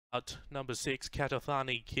number 6,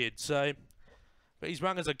 Katafani Kid. So these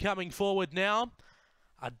runners are coming forward now.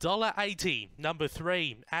 $1.80, number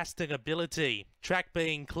 3, Aston Ability. Track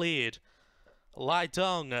being cleared.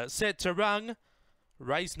 Lightong set to run.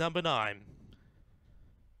 Race number 9.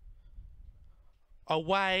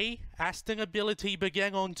 Away, Aston Ability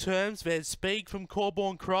began on terms. There's Speed from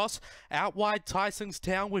Corborn Cross. Out wide, Tyson's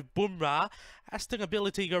Town with Bumrah. Aston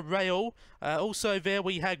Ability to rail. Also there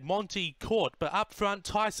we had Monty Court. But up front,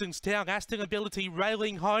 Tyson's Town. Aston Ability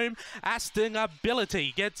railing home. Aston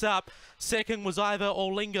Ability gets up. Second was either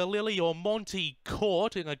Olinga Lily or Monty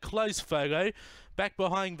Court in a close photo. Back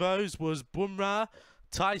behind those was Bumrah,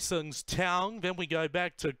 Tyson's Town. Then we go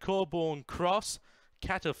back to Corborn Cross.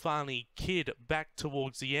 Katafani Kid back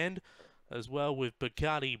towards the end, as well with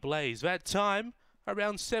Bacardi Blaze. That time,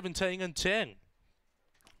 around 17 and 10.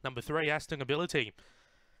 Number 3, Aston Ability.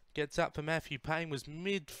 Gets up for Matthew Payne, was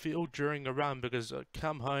midfield during the run because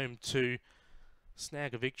come home to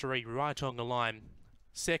snag a victory right on the line.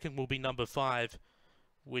 Second will be number 5,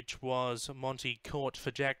 which was Monty Court for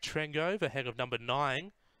Jack Trengove, ahead of number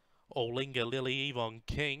 9, Olinga Lily Yvonne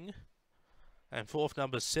King. And fourth,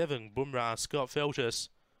 number 7, Bumrah Scott Feltus.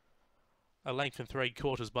 A length and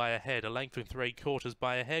 3/4 by a head. A length and 3/4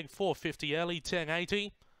 by a head. 4:50 early,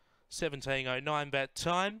 10:80. 17:09 that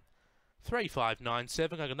time.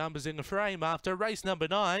 3:597 are the numbers in the frame after race number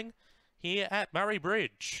 9 here at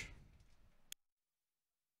Murray-Bridge.